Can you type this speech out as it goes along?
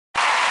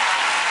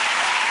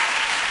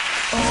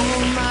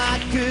Oh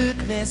my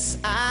goodness,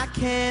 I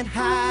can't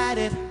hide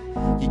it.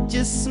 You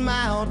just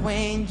smiled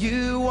when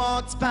you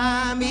walked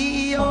by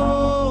me.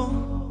 Oh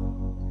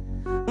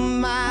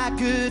my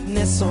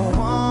goodness,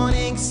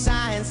 warning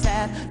signs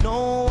that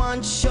no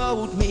one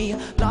showed me.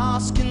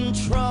 Lost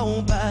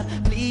control, but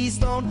please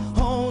don't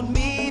hold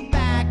me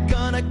back.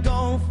 Gonna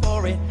go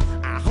for it.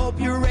 I hope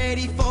you're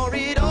ready for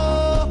it.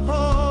 Oh,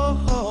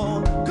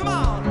 come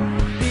on,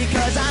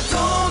 because I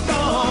don't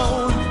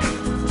know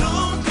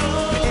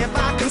if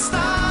I can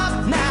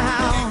stop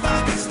now.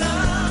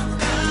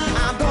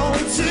 I'm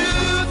going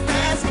too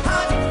fast,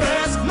 hot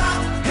fast. My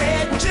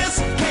head just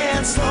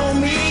can't slow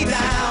me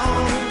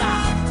down.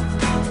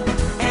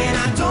 And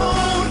I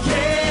don't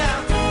care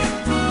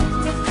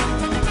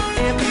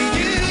if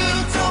you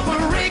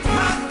don't break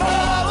my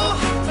fall.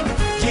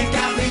 You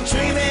got me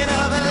dreaming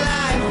of a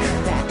life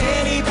that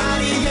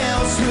anybody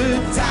else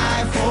would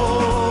die for.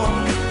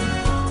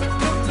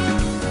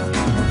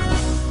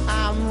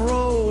 I'm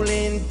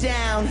rolling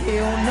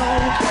downhill, no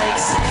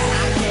brakes.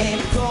 I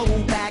can't go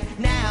back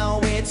now,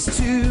 it's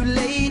too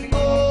late.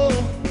 Oh,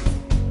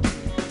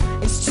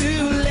 it's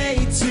too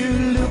late to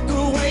look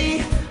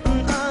away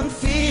and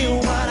unfeel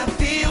what I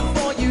feel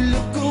for you.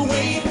 Look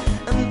away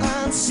and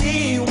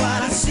unsee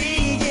what I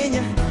see in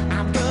you.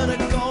 I'm gonna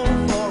go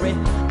for it.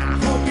 I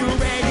hope you're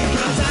ready,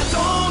 'cause I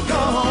don't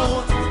go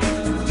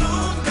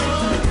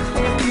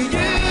if you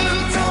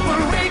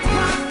don't break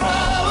my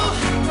fall.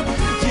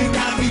 You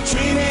got me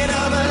dreaming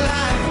of a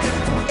life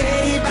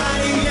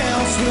anybody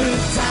else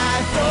would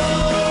die for.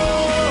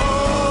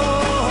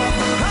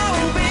 Oh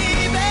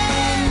baby,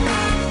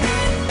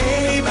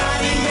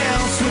 anybody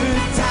else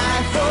would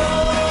die for.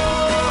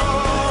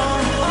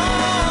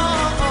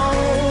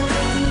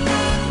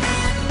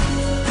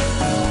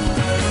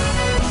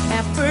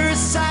 At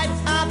first sight,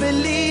 I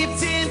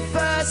believed in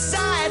first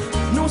sight.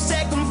 No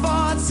second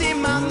thoughts in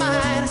my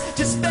mind,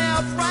 just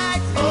felt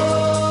right.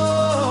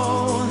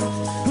 Oh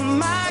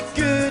my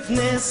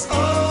goodness, oh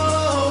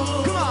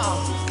come on,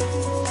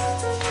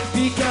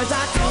 because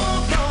I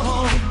don't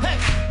know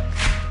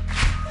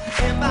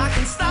if I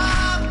can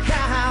stop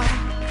now.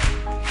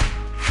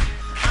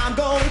 I'm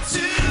going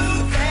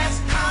too fast,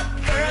 hot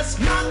first.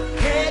 My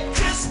head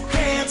just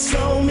can't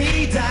slow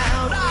me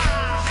down.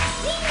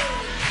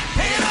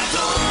 And I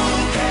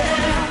don't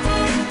care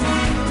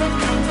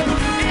if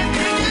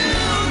you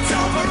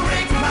don't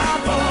break my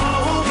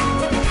fall.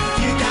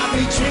 You got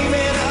me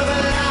dreaming of a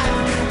life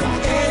that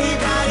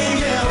anybody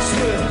else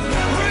would.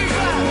 Move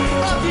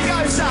out, up you go,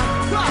 son.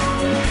 Come on.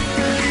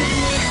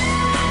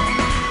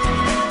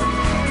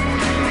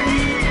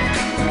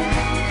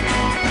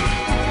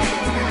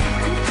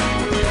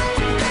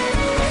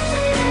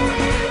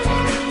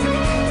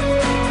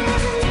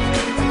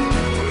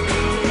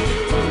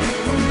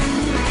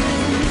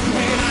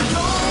 And I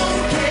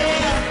don't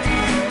care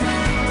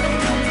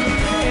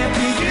if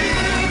you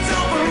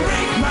don't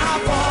break my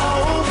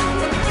fall.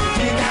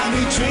 You got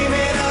me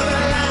dreaming of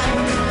a life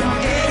that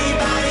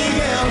anybody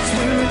else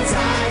would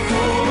die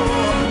for.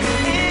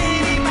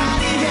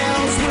 Anybody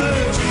else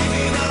would.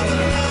 Dreaming of a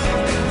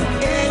life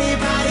that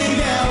anybody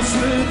else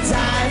would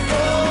die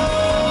for.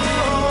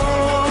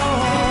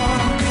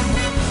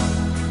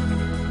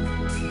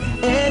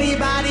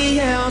 Anybody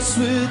else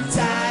would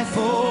die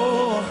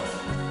for.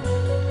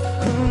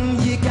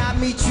 You got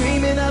me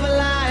dreaming of a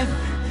life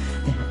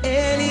that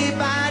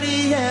anybody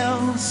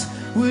else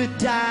would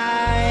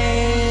die